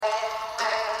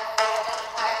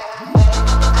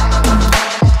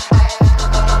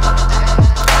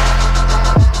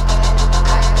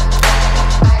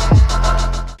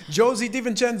Josie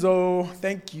DiVincenzo,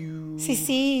 thank you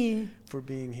for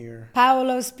being here.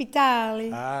 Paul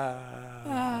Spitale.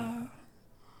 I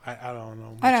don't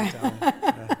know much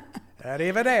Italian.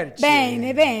 Arrivederci.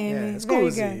 Bene. Yeah,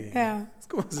 scusi. Very good. Yeah.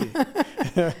 Scusi.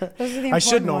 Those are the I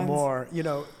should know important more. ones. You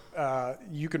know,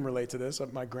 you can relate to this.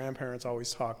 My grandparents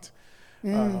always talked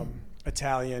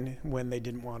Italian when they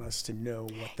didn't want us to know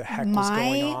what the heck was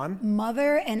going on. My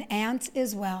mother and aunt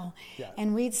as well. Yeah.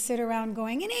 And we'd sit around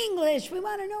going, in English, we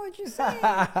want to know what you're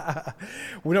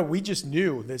saying. We just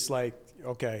knew this, like,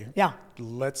 okay,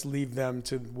 let's leave them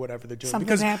to whatever they're doing.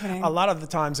 Something's because happening. A lot of the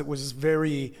times it was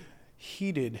very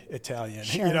heated Italian,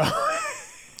 Sure. you know?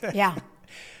 Yeah.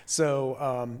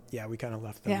 So, we kind of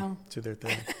left them to their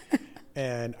thing.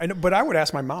 And I know, but I would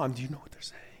ask my mom, do you know what they're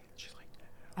saying? She's like,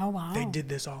 no. Oh, wow. They did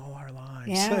this all our lives,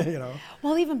 Yeah. you know?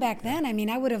 Well, even back then, I mean,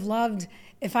 I would have loved,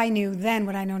 if I knew then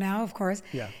what I know now, of course,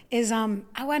 is I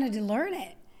wanted to learn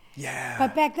it. Yeah.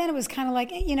 But back then it was kind of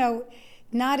like, you know,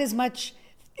 not as much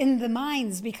in the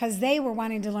minds because they were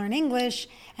wanting to learn English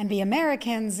and be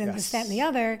Americans and this, that, and the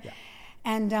other. Yeah.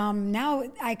 And now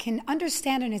I can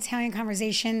understand an Italian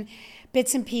conversation,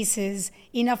 bits and pieces,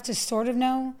 enough to sort of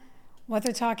know what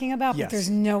they're talking about, but there's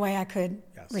no way I could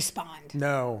respond.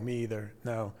 No, me either.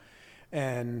 No.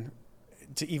 And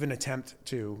to even attempt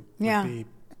to would be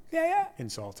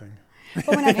insulting. But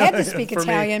when I've had to speak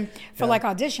Italian for like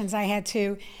auditions, I had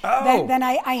to. Then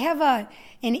I have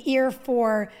an ear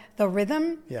for the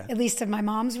rhythm, at least of my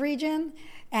mom's region.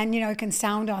 And, you know, it can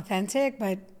sound authentic,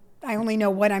 but I only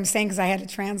know what I'm saying because I had to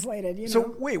translate it. You know?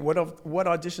 So wait, what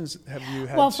auditions have you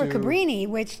had? Well, for Cabrini,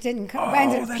 which didn't come, I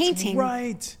ended up painting.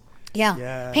 Right.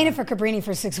 Yeah. Painted for Cabrini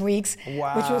for 6 weeks.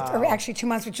 Wow. Which was, or actually 2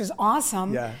 months, which was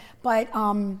awesome. Yeah. But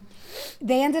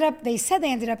they said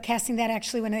they ended up casting that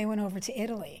actually when they went over to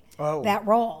Italy. Oh. That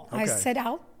role. Okay. I said,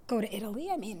 I'll go to Italy.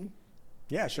 I mean,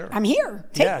 yeah, sure. I'm here.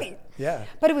 Take me. Yeah.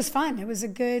 But it was fun. It was a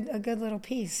good little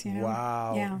piece, you know.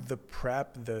 Wow. Yeah. The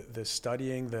prep, the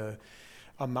studying, the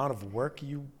amount of work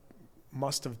you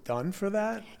must have done for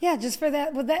that. Yeah, just for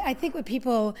that. Well, I think what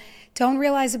people don't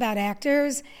realize about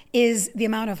actors is the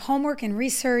amount of homework and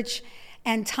research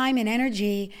and time and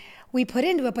energy we put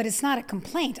into it, but it's not a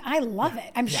complaint. I love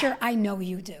it. I'm sure I know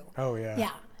you do. Oh, yeah.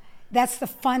 Yeah. That's the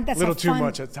fun. That's a little too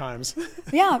much at times.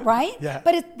 Yeah, right? Yeah.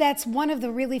 But that's one of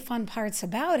the really fun parts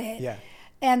about it. Yeah.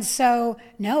 And so,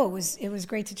 no, it was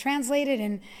great to translate it.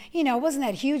 And, you know, it wasn't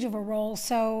that huge of a role.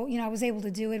 So, you know, I was able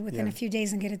to do it within a few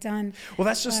days and get it done. Well,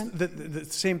 that's just the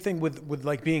same thing with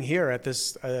like being here at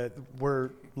this,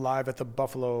 we're live at the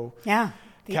Buffalo. Yeah.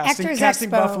 The Casting Expo.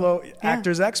 Buffalo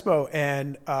Actors Expo.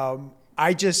 And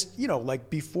I just, you know, like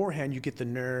beforehand you get the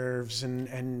nerves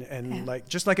and like,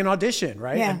 just like an audition,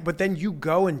 right? Yeah. But then you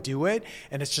go and do it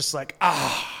and it's just like,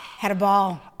 Had a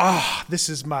ball. This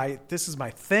is my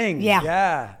thing.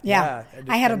 Yeah. Yeah.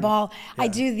 I had a ball. Yeah. I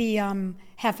do the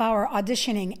half-hour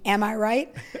auditioning, am I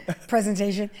right?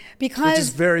 Presentation. Which is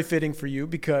very fitting for you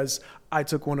because I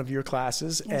took one of your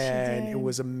classes and it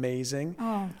was amazing.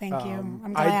 Oh, thank you.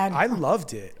 I'm glad. I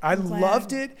loved it. I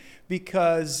loved it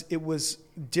because it was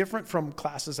different from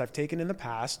classes I've taken in the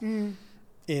past in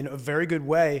a very good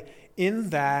way,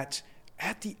 in that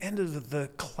at the end of the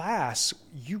class,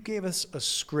 you gave us a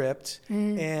script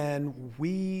and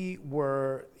we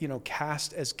were, you know,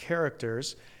 cast as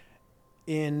characters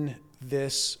in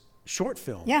this short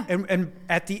film. Yeah. And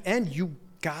at the end, you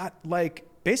got like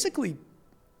basically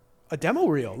a demo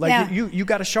reel. Like you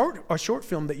got a short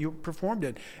film that you performed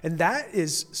in. And that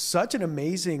is such an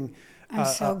amazing I'm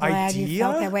so glad idea. You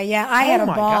felt that way. Yeah, I had a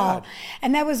ball. God.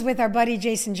 And that was with our buddy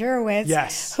Jason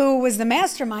Jurowitz, who was the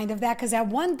mastermind of that, because at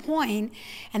one point,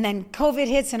 and then COVID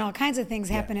hits and all kinds of things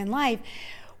happen in life,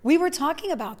 we were talking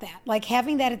about that, like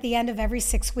having that at the end of every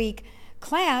 6-week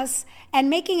class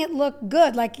and making it look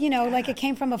good, like, you know, like it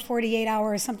came from a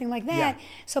 48-hour or something like that,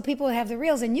 so people would have the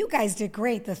reels. And you guys did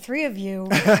great, the three of you.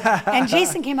 And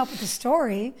Jason came up with the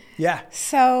story. Yeah.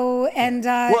 So, and...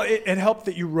 well, it helped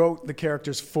that you wrote the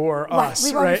characters for us,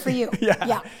 we wrote it for you.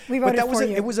 Yeah, we wrote it for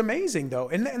you. It was amazing, though.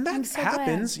 And that so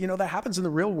happens, glad. You know, that happens in the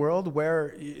real world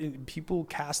where people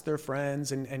cast their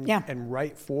friends and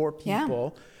write for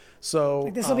people. So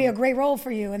this will be a great role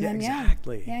for you, and then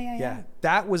exactly. Yeah.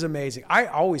 That was amazing. I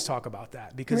always talk about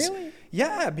that because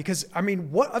because I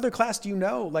mean, what other class do you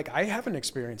know? Like, I haven't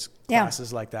experienced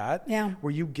classes like that,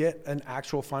 where you get an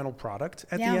actual final product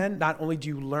at the end. Not only do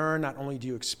you learn, not only do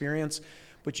you experience,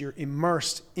 but you're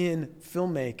immersed in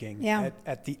filmmaking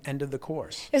at the end of the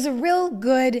course. There's a real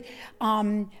good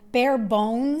bare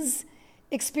bones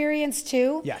experience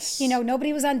too. Yes. You know,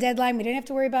 nobody was on deadline. We didn't have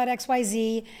to worry about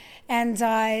XYZ. And,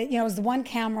 you know, it was the one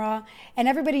camera, and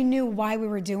everybody knew why we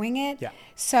were doing it. Yeah.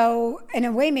 So in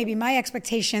a way, maybe my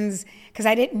expectations, because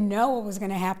I didn't know what was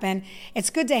going to happen, it's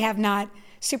good to have not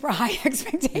super high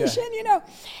expectation, you know.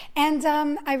 And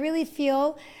I really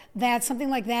feel that something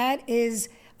like that is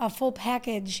a full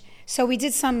package. So we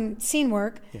did some scene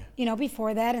work, you know,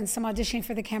 before that, and some auditioning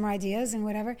for the camera ideas and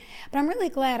whatever. But I'm really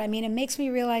glad. I mean, it makes me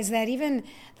realize that even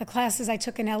the classes I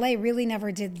took in LA really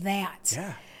never did that.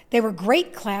 Yeah. They were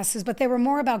great classes, but they were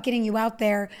more about getting you out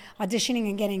there, auditioning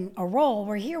and getting a role,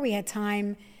 where here we had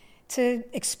time to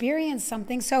experience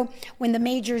something. So when the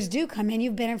majors do come in,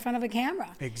 you've been in front of a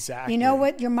camera. Exactly. You know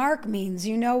what your mark means.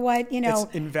 You know what, you know.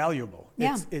 It's invaluable.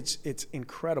 Yeah. It's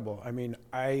incredible. I mean,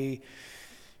 I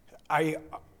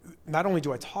not only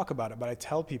do I talk about it, but I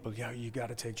tell people, yeah, you got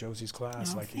to take Josie's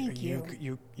class. Oh, like thank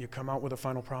you come out with a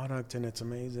final product and it's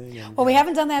amazing. And, well, we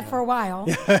haven't done that for a while,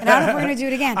 and I don't know if we're going to do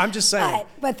it again. I'm just saying.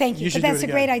 But thank you. But that's a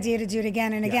great idea to do it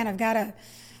again. And again, Yeah. I've got to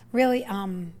really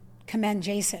commend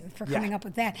Jason for coming up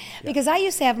with that, because I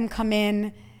used to have him come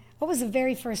in. What was the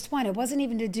very first one? It wasn't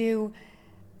even to do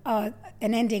an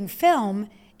ending film.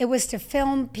 It was to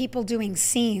film people doing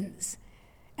scenes.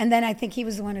 And then I think he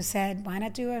was the one who said, why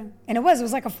not do and it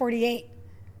was like a 48.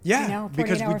 Yeah, you know,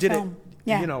 because we did film.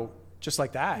 it, you know, just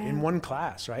like that in one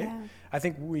class, right? Yeah. I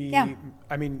think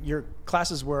I mean, your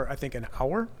classes were, I think, an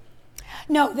hour?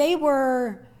 No, they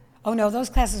were,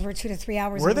 those classes were 2 to 3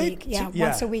 hours were a they? week. Yeah,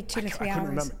 once a week, 2 to 3 hours. I couldn't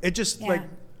remember. It just, like,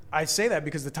 I say that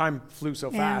because the time flew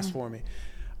so fast for me.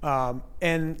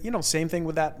 And, you know, same thing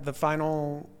with the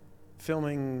final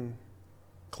filming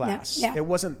class. Yeah. It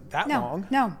wasn't that long.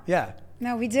 No. Yeah.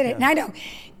 No, we did it. And I know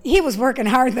he was working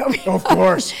hard, though. Of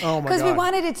course. Oh, my God. Because we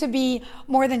wanted it to be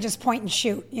more than just point and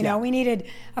shoot. You know, we needed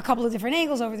a couple of different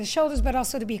angles over the shoulders, but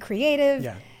also to be creative.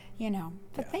 Yeah. You know,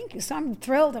 but thank you. So I'm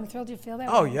thrilled. I'm thrilled you feel that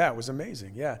Oh, way. yeah, it was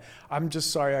amazing. Yeah. I'm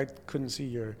just sorry I couldn't see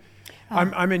your...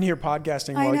 I'm in here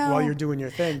podcasting while you're doing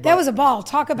your thing. That was a ball.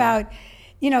 Talk about,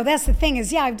 you know, that's the thing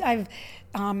is, I've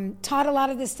taught a lot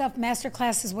of this stuff, master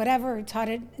classes, whatever, taught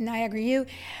it in Niagara U.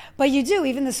 But you do,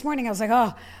 even this morning, I was like,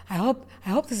 oh, I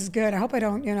hope this is good. I hope I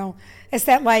don't, you know, it's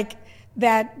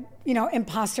that you know,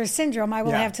 imposter syndrome I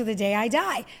will have to the day I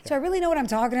die. So I really know what I'm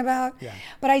talking about. Yeah.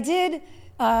 But I did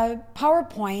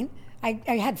PowerPoint. I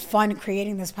had fun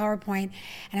creating this PowerPoint,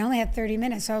 and I only had 30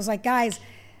 minutes. So I was like, guys,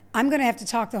 I'm going to have to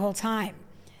talk the whole time,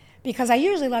 because I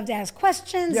usually love to ask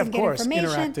questions and get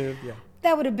information. Interactive,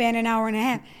 That would have been an hour and a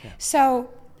half. Yeah.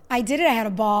 So I did it. I had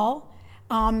a ball.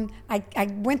 I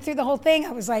went through the whole thing.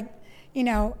 I was like, you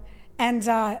know, and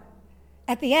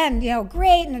at the end, you know,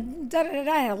 great. And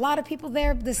I had a lot of people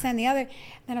there, this, that, and the other.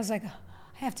 Then I was like, I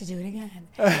have to do it again.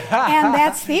 And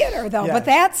that's theater, though. Yeah. But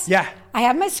that's, I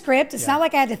have my script. It's not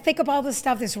like I had to think of all this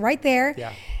stuff that's right there.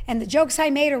 Yeah. And the jokes I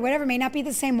made or whatever may not be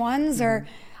the same ones or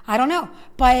I don't know.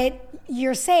 But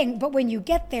you're saying, but when you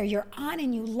get there, you're on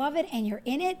and you love it and you're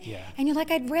in it. Yeah. And you're like,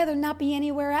 I'd rather not be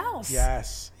anywhere else.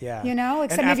 Yes. Yeah. You know,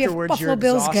 except maybe a Buffalo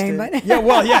Bills game. But yeah,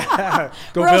 well, yeah.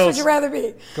 Go Where Bills. else would you rather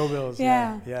be? Go Bills.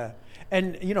 Yeah.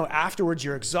 And, you know, afterwards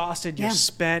you're exhausted, you're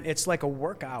spent. It's like a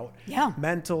workout. Yeah.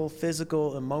 Mental,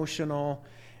 physical, emotional.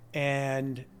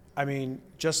 And, I mean,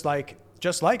 just like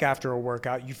after a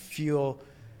workout, you feel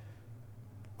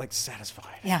like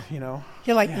satisfied. Yeah. You know?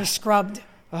 You're like, you're scrubbed.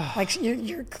 Like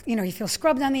you're you know, you feel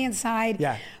scrubbed on the inside.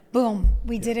 Yeah. Boom,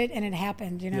 we did it and it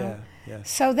happened, you know. Yeah.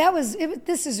 So that was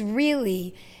this is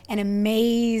really an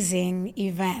amazing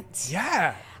event.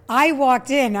 Yeah. I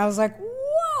walked in, I was like,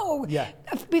 whoa. Yeah.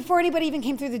 Before anybody even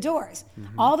came through the doors.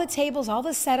 Mm-hmm. All the tables, all the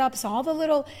setups, all the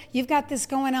little, you've got this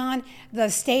going on, the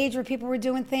stage where people were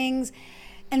doing things.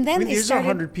 And then they started. There's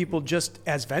 100 people just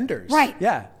as vendors. Right.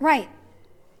 Yeah. Right.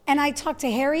 And I talked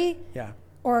to Harry. Yeah.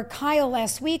 Or Kyle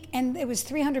last week, and it was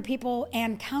 300 people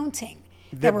and counting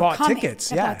that were bought coming. Tickets.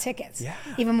 That bought tickets. Yeah.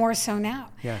 Even more so now.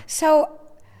 Yeah. So,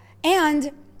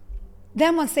 and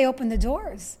then once they open the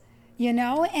doors, you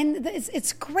know, and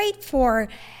it's great for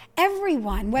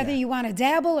everyone, whether you want to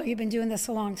dabble or you've been doing this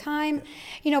a long time. Yeah.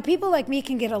 You know, people like me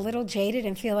can get a little jaded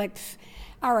and feel like,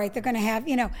 all right, they're going to have,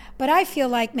 you know, but I feel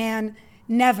like, man,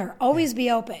 never. Always be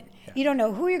open. Yeah. You don't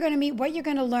know who you're going to meet, what you're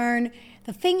going to learn.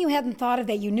 The thing you hadn't thought of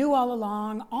that you knew all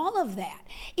along, all of that.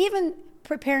 Even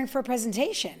preparing for a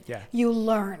presentation, you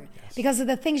learn because of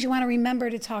the things you want to remember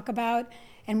to talk about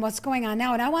and what's going on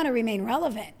now. And I want to remain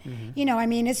relevant. Mm-hmm. You know, I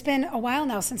mean, it's been a while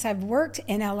now since I've worked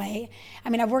in LA. I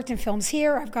mean, I've worked in films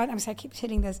here. I'm sorry, I keep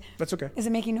hitting this. That's okay. Is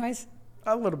it making noise?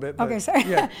 A little bit. Okay, sorry.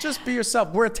 Yeah, just be yourself.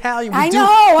 We're Italian. I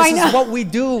know. This is what we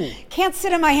do. Can't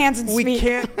sit on my hands and speak. We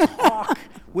can't talk.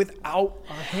 without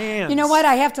our hands. You know what?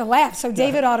 I have to laugh. So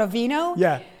David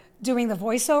Ottavino, doing the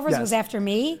voiceovers, was after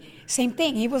me. Same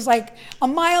thing. He was like a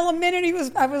mile a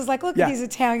minute. I was like, look at these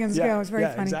Italians go. It's very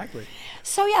funny. Exactly.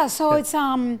 So it's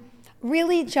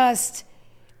really just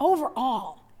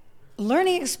overall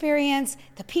learning experience,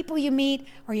 the people you meet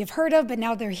or you've heard of, but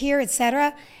now they're here,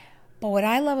 etc. But what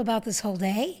I love about this whole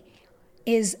day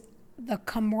is the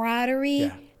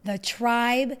camaraderie, the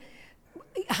tribe.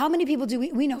 How many people do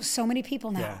we know? So many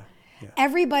people now.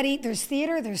 Everybody, there's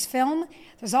theater, there's film,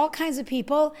 there's all kinds of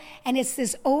people, and it's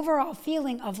this overall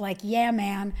feeling of like, yeah,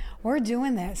 man, we're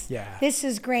doing this. This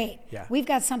is great. We've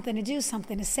got something to do,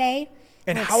 something to say.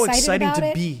 And how exciting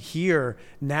to be here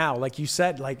now. Like you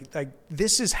said, like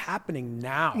this is happening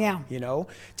now. You know,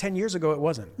 10 years ago, it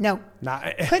wasn't. No.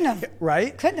 Couldn't have.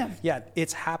 Right? Couldn't have. Yeah,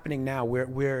 it's happening now.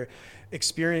 We're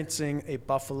experiencing a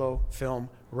Buffalo film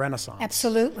renaissance.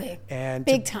 Absolutely. And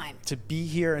big time. To be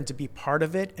here and to be part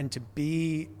of it and to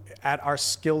be at our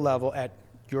skill level, at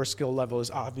your skill level is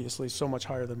obviously so much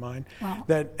higher than mine. Wow.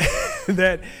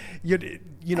 That you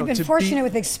know, I've been fortunate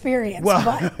with experience,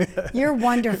 but you're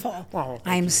wonderful.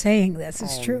 I'm saying this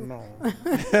is true. No.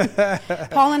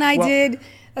 Paul and I did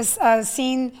a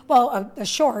scene, a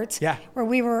short, where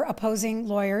we were opposing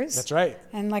lawyers. That's right.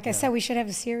 And like I said, we should have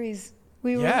a series.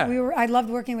 We were. I loved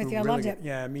working with you. I loved it.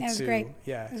 Yeah, me too. It was great.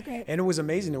 Yeah, it was great. And it was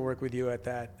amazing to work with you at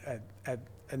that.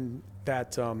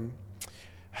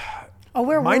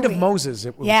 Where Mind were we? of Moses,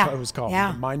 it was called.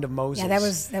 Yeah. The Mind of Moses. Yeah,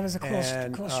 that was a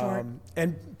cool short.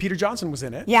 And Peter Johnson was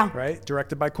in it. Yeah. Right?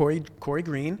 Directed by Corey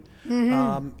Green.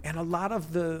 Mm-hmm. And a lot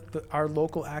of our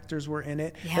local actors were in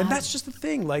it. Yeah. And that's just the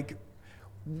thing. Like,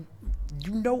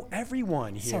 you know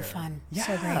everyone here. So fun. Yeah.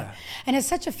 So great. And it's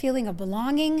such a feeling of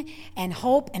belonging and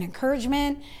hope and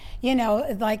encouragement. You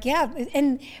know, like,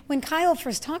 And when Kyle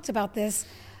first talked about this,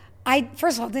 I,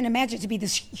 first of all, didn't imagine it to be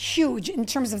this huge in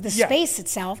terms of the space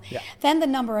itself, then the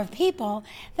number of people.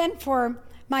 Then for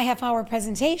my half-hour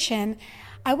presentation,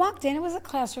 I walked in, it was a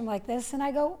classroom like this, and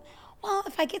I go, well,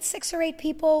 if I get 6 or 8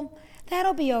 people,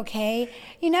 that'll be okay.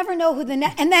 You never know who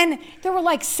and then there were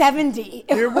like 70.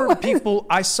 There were people,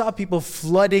 I saw people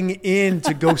flooding in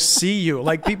to go see you.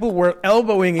 Like people were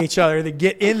elbowing each other to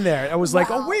get in there. I was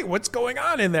like, oh wait, what's going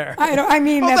on in there?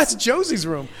 That's Josie's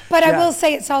room. But I will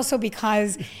say it's also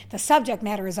because the subject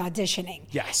matter is auditioning.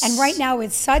 Yes. And right now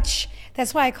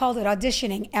that's why I called it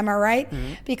auditioning, am I right?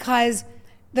 Mm-hmm. Because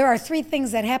there are 3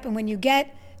 things that happen when you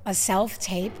get a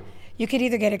self-tape. You could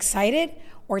either get excited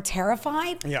or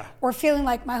terrified, or feeling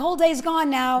like my whole day's gone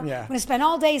now. I'm going to spend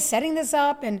all day setting this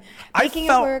up and making it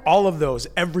work. I felt all of those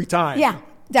every time. Yeah,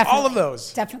 definitely. All of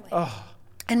those. Definitely. Oh.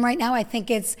 And right now I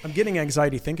think I'm getting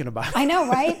anxiety thinking about it. I know,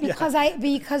 right? Because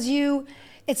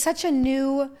it's such a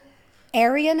new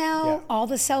area now, all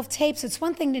the self-tapes. It's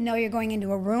one thing to know you're going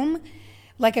into a room.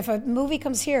 Like if a movie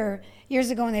comes here, years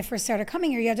ago when they first started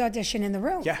coming here, you had to audition in the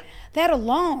room. Yeah. That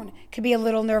alone could be a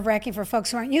little nerve-wracking for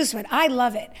folks who aren't used to it. I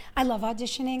love it. I love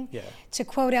auditioning. Yeah. To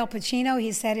quote Al Pacino,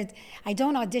 he said, I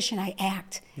don't audition, I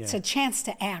act. Yeah. It's a chance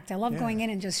to act. I love going in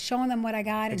and just showing them what I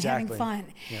got and having fun.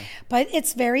 Yeah. But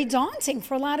it's very daunting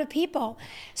for a lot of people.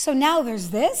 So now there's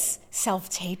this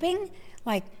self-taping.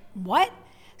 Like, what?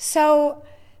 So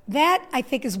that, I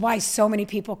think, is why so many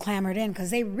people clamored in,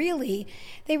 because they really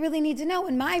need to know.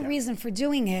 And my reason for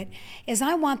doing it is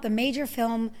I want the major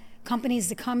film companies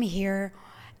to come here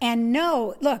and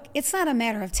know, look, it's not a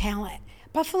matter of talent.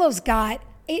 Buffalo's got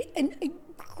a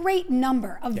great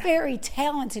number of very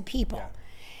talented people.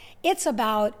 Yeah. It's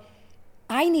about,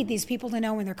 I need these people to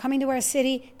know when they're coming to our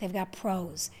city, they've got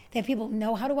pros. They have people who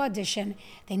know how to audition.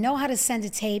 They know how to send a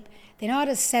tape. They know how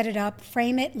to set it up,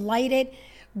 frame it, light it,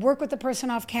 work with the person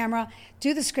off camera,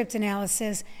 do the script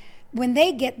analysis. When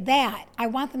they get that, I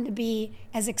want them to be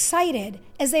as excited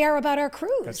as they are about our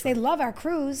crews. They love our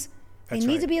crews. They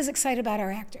need to be as excited about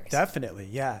our actors. Definitely,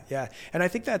 yeah. And I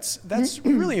think that's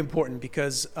really important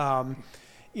because,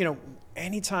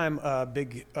 anytime a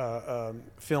big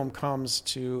film comes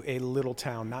to a little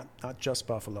town, not just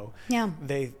Buffalo,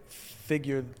 they think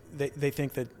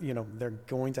that, they're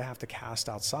going to have to cast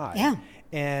outside. Yeah.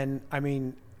 And I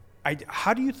mean,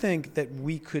 how do you think that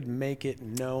we could make it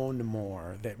known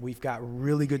more that we've got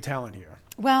really good talent here?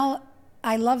 Well,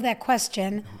 I love that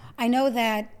question. I know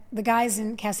that the guys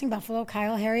in Casting Buffalo,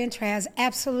 Kyle, Harry, and Traz,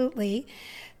 absolutely,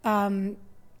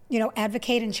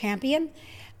 advocate and champion.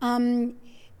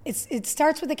 It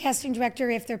starts with the casting director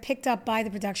if they're picked up by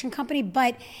the production company,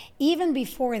 but even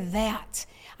before that,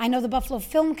 I know the Buffalo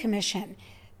Film Commission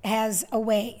has a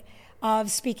way of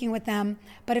speaking with them,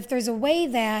 but if there's a way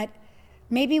that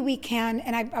maybe we can,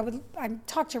 and I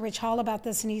talked to Rich Hall about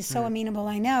this, and he's so amenable,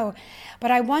 I know, but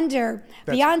I wonder,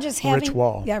 beyond just having... Rich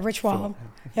Wall. Yeah, Rich Wall,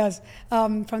 yes,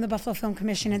 from the Buffalo Film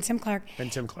Commission, and Tim Clark.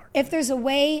 If there's a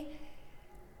way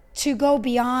to go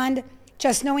beyond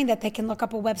just knowing that they can look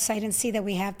up a website and see that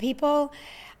we have people,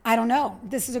 I don't know.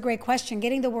 This is a great question.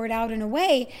 Getting the word out in a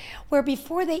way where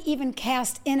before they even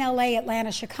cast in LA,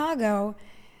 Atlanta, Chicago,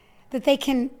 that they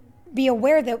can be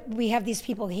aware that we have these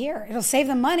people here. It'll save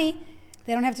them money.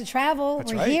 They don't have to travel.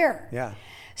 That's We're right. here. Yeah.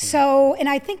 So, and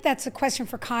I think that's a question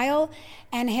for Kyle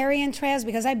and Harry and Traz,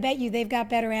 because I bet you they've got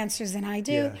better answers than I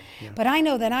do. Yeah. But I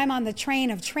know that I'm on the train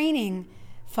of training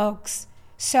folks.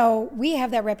 So we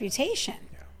have that reputation.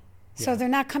 So they're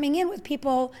not coming in with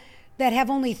people that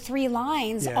have only 3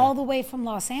 lines all the way from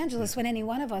Los Angeles when any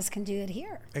one of us can do it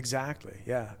here. Exactly.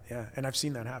 Yeah. And I've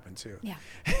seen that happen too. Yeah.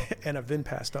 And I've been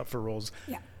passed up for roles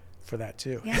for that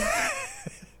too. Yeah.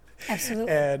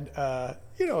 Absolutely. And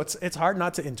it's hard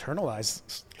not to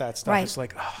internalize that stuff. Right. It's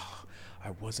like, oh,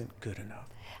 I wasn't good enough.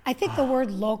 I think the word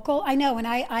local, I know, and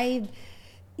I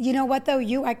you know what though,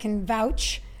 I can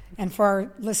vouch. And for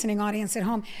our listening audience at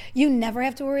home, you never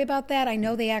have to worry about that. I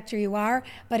know the actor you are,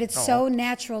 but it's so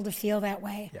natural to feel that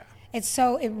way. Yeah.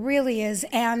 It really is.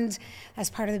 And that's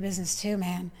part of the business too,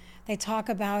 man. They talk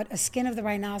about a skin of the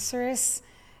rhinoceros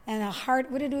and a heart.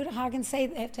 What did Hagen say?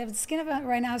 They have to have the skin of a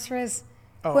rhinoceros.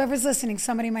 Oh. Whoever's listening,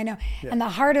 somebody might know. Yeah. And the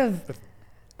heart of,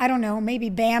 I don't know, maybe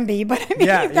Bambi, but I mean,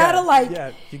 you've got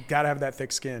to you got to have that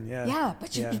thick skin. Yeah. Yeah,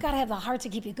 but you've got to have the heart to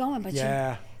keep you going.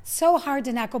 But so hard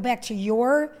to not go back to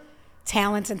your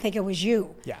talents and think it was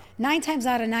you. Yeah. 9 times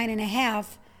out of 9.5,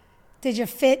 did you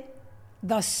fit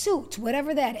the suit,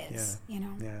 whatever that is? Yeah.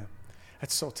 Yeah.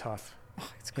 That's so tough.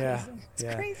 Oh, it's crazy. It's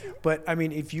crazy. But I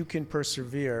mean, if you can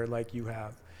persevere like you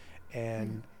have,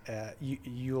 and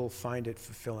you'll find it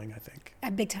fulfilling, I think.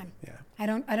 Big time. Yeah. I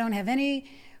don't have any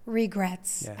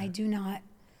regrets. Yeah. I do not.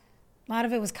 A lot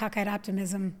of it was cockeyed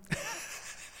optimism.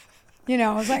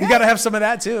 I was like, you got to have some of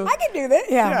that too. I can do that.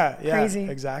 Yeah. Crazy.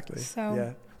 Exactly.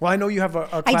 So, well, I know you have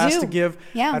a class to give.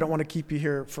 Yeah. I don't want to keep you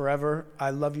here forever.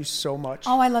 I love you so much.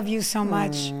 Oh, I love you so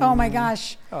much. Oh my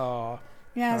gosh. Oh.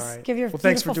 Yes. Right. Give your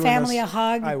beautiful family a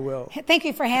hug. I will. Thank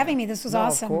you for having me. This was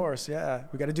awesome. Of course. Yeah.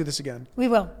 We got to do this again. We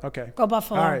will. Okay. Go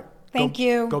Buffalo. All right. Thank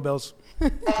you. Go Bills.